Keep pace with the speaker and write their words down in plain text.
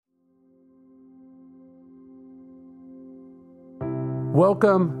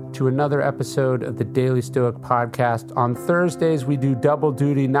Welcome to another episode of the Daily Stoic Podcast. On Thursdays, we do double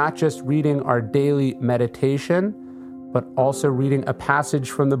duty, not just reading our daily meditation, but also reading a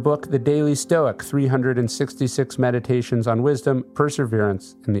passage from the book, The Daily Stoic, 366 Meditations on Wisdom,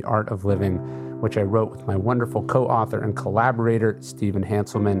 Perseverance, and the Art of Living, which I wrote with my wonderful co-author and collaborator, Stephen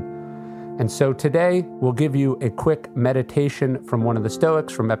Hanselman. And so today, we'll give you a quick meditation from one of the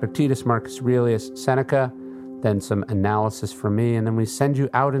Stoics, from Epictetus, Marcus Aurelius, Seneca, then some analysis from me, and then we send you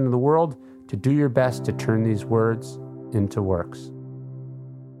out into the world to do your best to turn these words into works.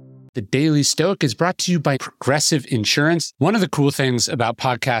 The Daily Stoic is brought to you by Progressive Insurance. One of the cool things about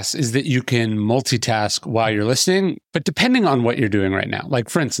podcasts is that you can multitask while you're listening, but depending on what you're doing right now. Like,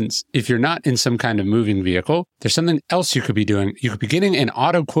 for instance, if you're not in some kind of moving vehicle, there's something else you could be doing. You could be getting an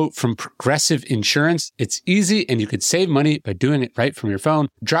auto quote from Progressive Insurance. It's easy, and you could save money by doing it right from your phone.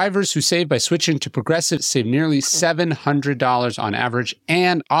 Drivers who save by switching to Progressive save nearly $700 on average,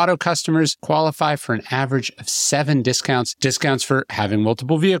 and auto customers qualify for an average of 7 discounts. Discounts for having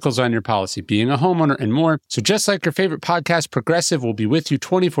multiple vehicles on your policy, being a homeowner, and more. So just like your favorite podcast, Progressive will be with you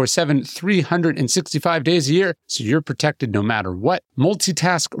 24/7, 365 days a year, so you're protected no matter what.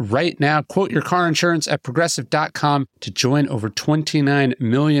 Multitask right now. Quote your car insurance at Progressive.com to join over 29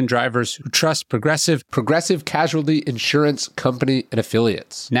 million drivers who trust Progressive. Progressive Casualty Insurance Company and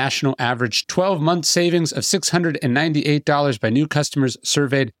Affiliates. National average 12-month savings of $698 by new customers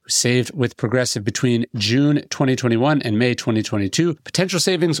surveyed who saved with Progressive between June 2021 and May 2022. Potential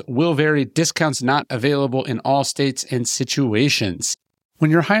savings will vary. Discounts not available in all states and situations. When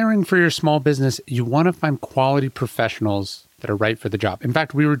you're hiring for your small business, you want to find quality professionals that are right for the job. In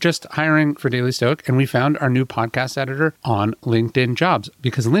fact, we were just hiring for Daily Stoic, and we found our new podcast editor on LinkedIn Jobs,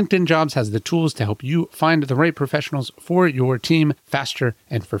 because LinkedIn Jobs has the tools to help you find the right professionals for your team faster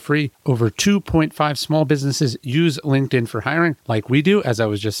and for free. Over 2.5 small businesses use LinkedIn for hiring, like we do, as I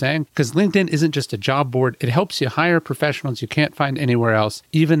was just saying, because LinkedIn isn't just a job board. It helps you hire professionals you can't find anywhere else,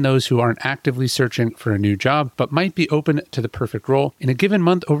 even those who aren't actively searching for a new job, but might be open to the perfect role. In a given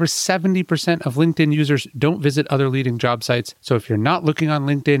month, over 70% of LinkedIn users don't visit other leading job sites. So if you're not looking on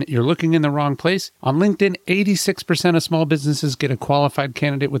LinkedIn, you're looking in the wrong place. On LinkedIn, 86% of small businesses get a qualified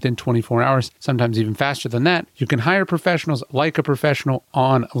candidate within 24 hours, sometimes even faster than that. You can hire professionals like a professional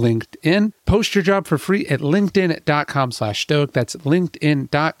on LinkedIn. Post your job for free at linkedin.com/stoic. That's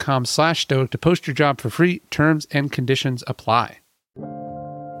linkedin.com/stoic to post your job for free. Terms and conditions apply.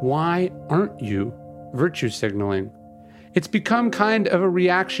 Why aren't you virtue signaling? It's become kind of a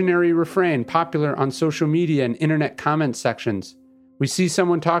reactionary refrain, popular on social media and internet comment sections. We see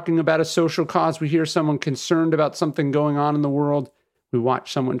someone talking about a social cause. We hear someone concerned about something going on in the world. We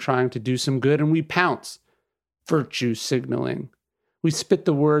watch someone trying to do some good, and we pounce. Virtue signaling. We spit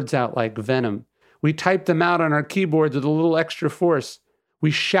the words out like venom. We type them out on our keyboards with a little extra force.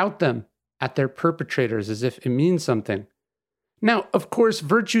 We shout them at their perpetrators as if it means something. Now, of course,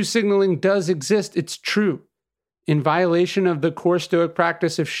 virtue signaling does exist. It's true. In violation of the core Stoic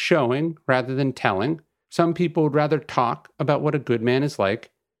practice of showing rather than telling, some people would rather talk about what a good man is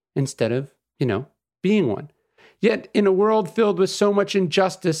like instead of, being one. Yet, in a world filled with so much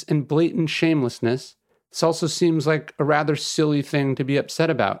injustice and blatant shamelessness, this also seems like a rather silly thing to be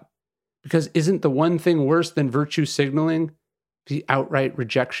upset about. Because isn't the one thing worse than virtue signaling the outright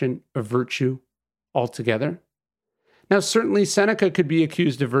rejection of virtue altogether? Now, certainly Seneca could be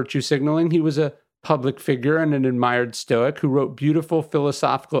accused of virtue signaling. He was a public figure and an admired Stoic who wrote beautiful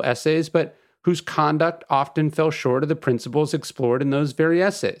philosophical essays, but whose conduct often fell short of the principles explored in those very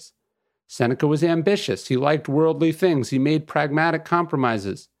essays. Seneca was ambitious. He liked worldly things. He made pragmatic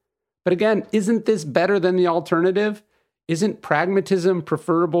compromises. But again, isn't this better than the alternative? Isn't pragmatism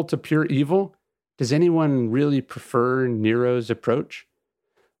preferable to pure evil? Does anyone really prefer Nero's approach?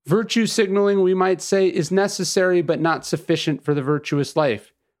 Virtue signaling, we might say, is necessary but not sufficient for the virtuous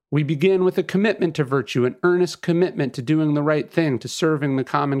life. We begin with a commitment to virtue, an earnest commitment to doing the right thing, to serving the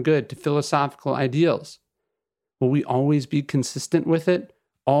common good, to philosophical ideals. Will we always be consistent with it?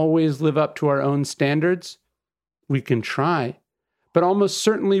 Always live up to our own standards? We can try, but almost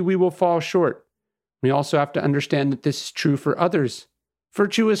certainly we will fall short. We also have to understand that this is true for others.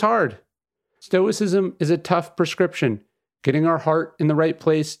 Virtue is hard. Stoicism is a tough prescription. Getting our heart in the right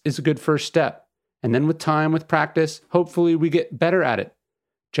place is a good first step. And then with time, with practice, hopefully we get better at it.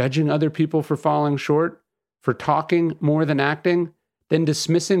 Judging other people for falling short, for talking more than acting, then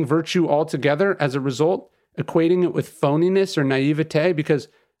dismissing virtue altogether as a result, equating it with phoniness or naivete because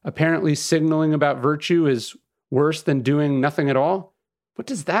apparently signaling about virtue is worse than doing nothing at all. What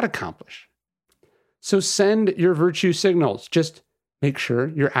does that accomplish? So send your virtue signals. Just make sure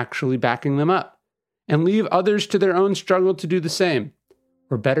you're actually backing them up and leave others to their own struggle to do the same.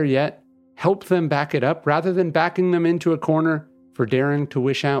 Or better yet, help them back it up rather than backing them into a corner for daring to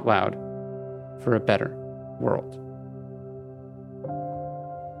wish out loud for a better world.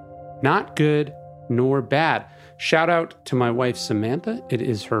 Not good nor bad. Shout out to my wife, Samantha. It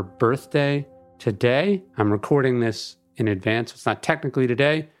is her birthday today. I'm recording this in advance. It's not technically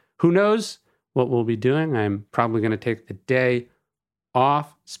today. Who knows what we'll be doing? I'm probably going to take the day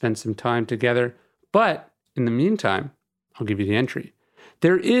off, spend some time together. But in the meantime, I'll give you the entry.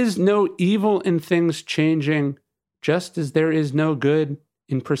 There is no evil in things changing, just as there is no good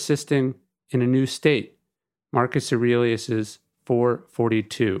in persisting in a new state. Marcus Aurelius's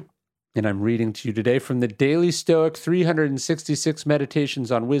 442. And I'm reading to you today from the Daily Stoic, 366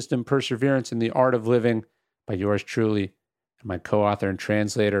 Meditations on Wisdom, Perseverance, and the Art of Living by yours truly and my co-author and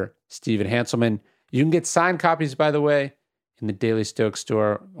translator, Stephen Hanselman. You can get signed copies, by the way, in the Daily Stoic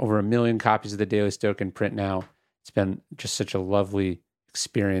store. Over 1 million copies of the Daily Stoic in print now. It's been just such a lovely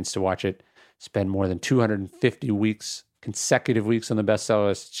experience to watch it spend more than 250 weeks, consecutive weeks on the bestseller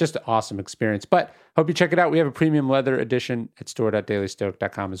list. It's just an awesome experience. But hope you check it out. We have a premium leather edition at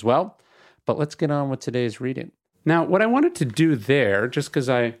store.dailystoic.com as well. But let's get on with today's reading. Now, what I wanted to do there, just because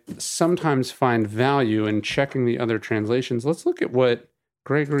I sometimes find value in checking the other translations, let's look at what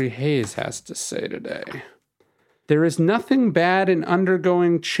Gregory Hayes has to say today. There is nothing bad in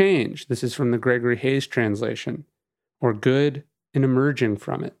undergoing change. This is from the Gregory Hayes translation, or good in emerging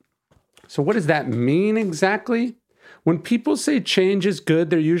from it. So what does that mean exactly? When people say change is good,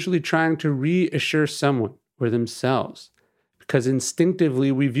 they're usually trying to reassure someone or themselves, because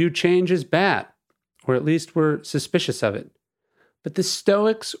instinctively we view change as bad, or at least we're suspicious of it. But the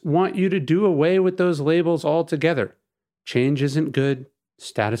Stoics want you to do away with those labels altogether. Change isn't good.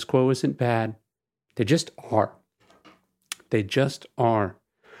 Status quo isn't bad. They just are. They just are.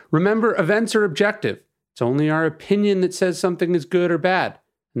 Remember, events are objective. It's only our opinion that says something is good or bad,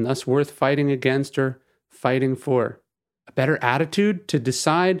 and thus worth fighting against or fighting for. A better attitude to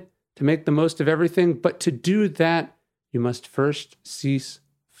decide to make the most of everything, but to do that, you must first cease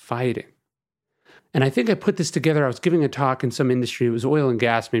fighting. And I think I put this together. I was giving a talk in some industry. It was oil and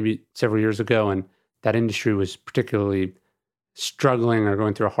gas maybe several years ago, and that industry was particularly struggling or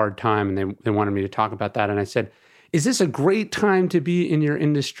going through a hard time, and they wanted me to talk about that. And I said, is this a great time to be in your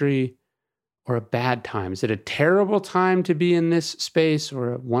industry or a bad time? Is it a terrible time to be in this space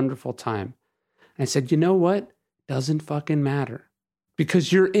or a wonderful time? And I said, you know what? Doesn't fucking matter,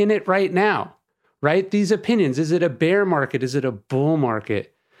 because you're in it right now, right? These opinions, is it a bear market? Is it a bull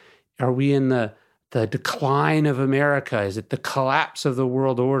market? Are we in the decline of America? Is it the collapse of the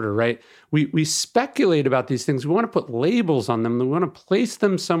world order, right? We speculate about these things. We want to put labels on them. We want to place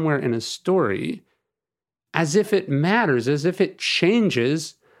them somewhere in a story as if it matters, as if it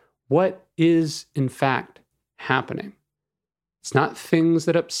changes what is in fact happening. It's not things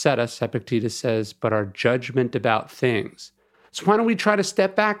that upset us, Epictetus says, but our judgment about things. So why don't we try to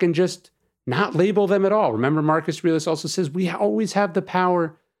step back and just not label them at all? Remember, Marcus Aurelius also says we always have the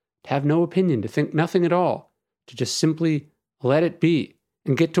power to have no opinion, to think nothing at all, to just simply let it be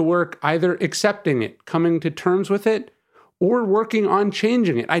and get to work either accepting it, coming to terms with it, or working on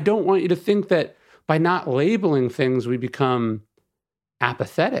changing it. I don't want you to think that by not labeling things, we become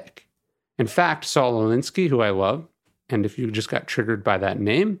apathetic. In fact, Saul Alinsky, who I love, and if you just got triggered by that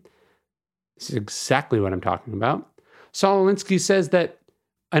name, this is exactly what I'm talking about. Saul Alinsky says that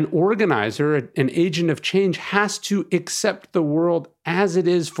an organizer, an agent of change, has to accept the world as it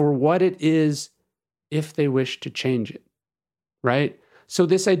is for what it is if they wish to change it, right? So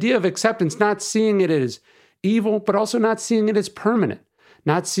this idea of acceptance, not seeing it as evil, but also not seeing it as permanent,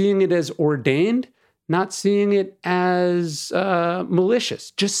 not seeing it as ordained, not seeing it as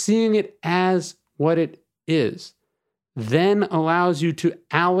malicious, just seeing it as what it is, then allows you to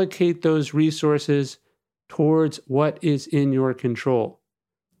allocate those resources towards what is in your control.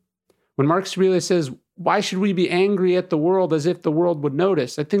 When Marcus Aurelius says, why should we be angry at the world as if the world would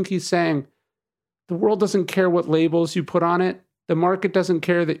notice? I think he's saying the world doesn't care what labels you put on it. The market doesn't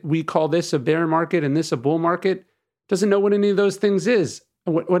care that we call this a bear market and this a bull market. Doesn't know what any of those things is,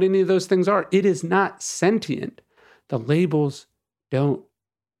 what any of those things are. It is not sentient. The labels don't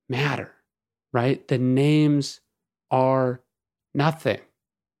matter, right? The names are nothing.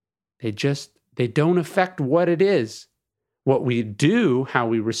 They don't affect what it is. What we do, how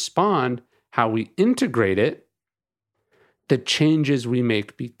we respond, how we integrate it, the changes we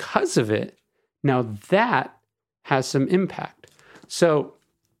make because of it, now that has some impact. So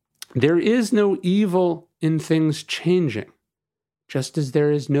there is no evil in things changing, just as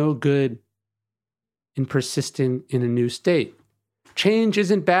there is no good in persisting in a new state. Change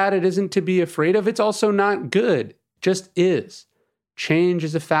isn't bad. It isn't to be afraid of. It's also not good. It just is. Change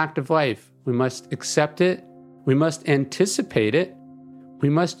is a fact of life. We must accept it. We must anticipate it. We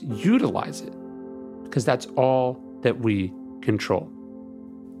must utilize it because that's all that we control.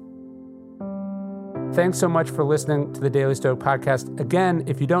 Thanks so much for listening to the Daily Stoic Podcast. Again,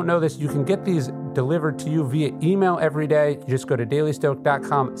 if you don't know this, you can get these delivered to you via email every day. You just go to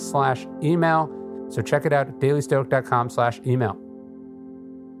dailystoic.com/email. So check it out, dailystoic.com/email.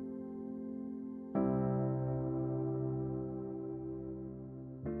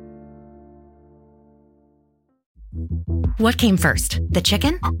 What came first, the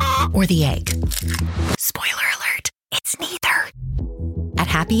chicken or the egg? Spoiler alert, it's neither. At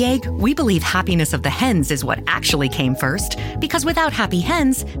Happy Egg, we believe happiness of the hens is what actually came first, because without happy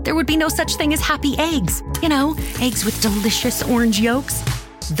hens, there would be no such thing as happy eggs. You know, eggs with delicious orange yolks.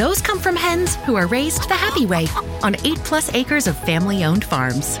 Those come from hens who are raised the happy way on 8+ acres of family-owned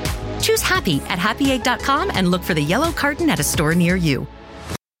farms. Choose happy at happyegg.com and look for the yellow carton at a store near you.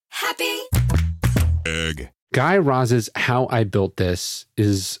 Happy Egg. Guy Raz's How I Built This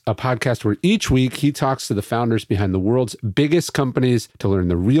is a podcast where each week he talks to the founders behind the world's biggest companies to learn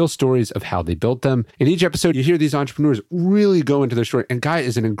the real stories of how they built them. In each episode, you hear these entrepreneurs really go into their story. And Guy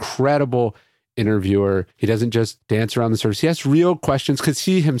is an incredible interviewer. He doesn't just dance around the surface. He asks real questions because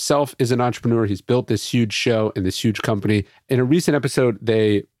he himself is an entrepreneur. He's built this huge show and this huge company. In a recent episode,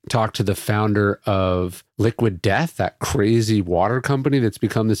 they talked to the founder of Liquid Death, that crazy water company that's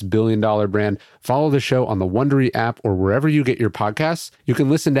become this billion-dollar brand. Follow the show on the Wondery app or wherever you get your podcasts. You can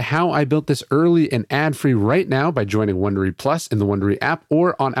listen to How I Built This early and ad-free right now by joining Wondery Plus in the Wondery app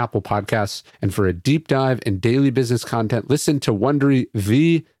or on Apple Podcasts. And for a deep dive in daily business content, listen to Wondery,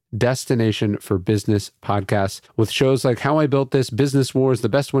 the destination for business podcasts, with shows like How I Built This, Business Wars, The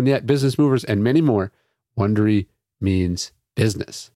Best One Yet, Business Movers, and many more. Wondery means business.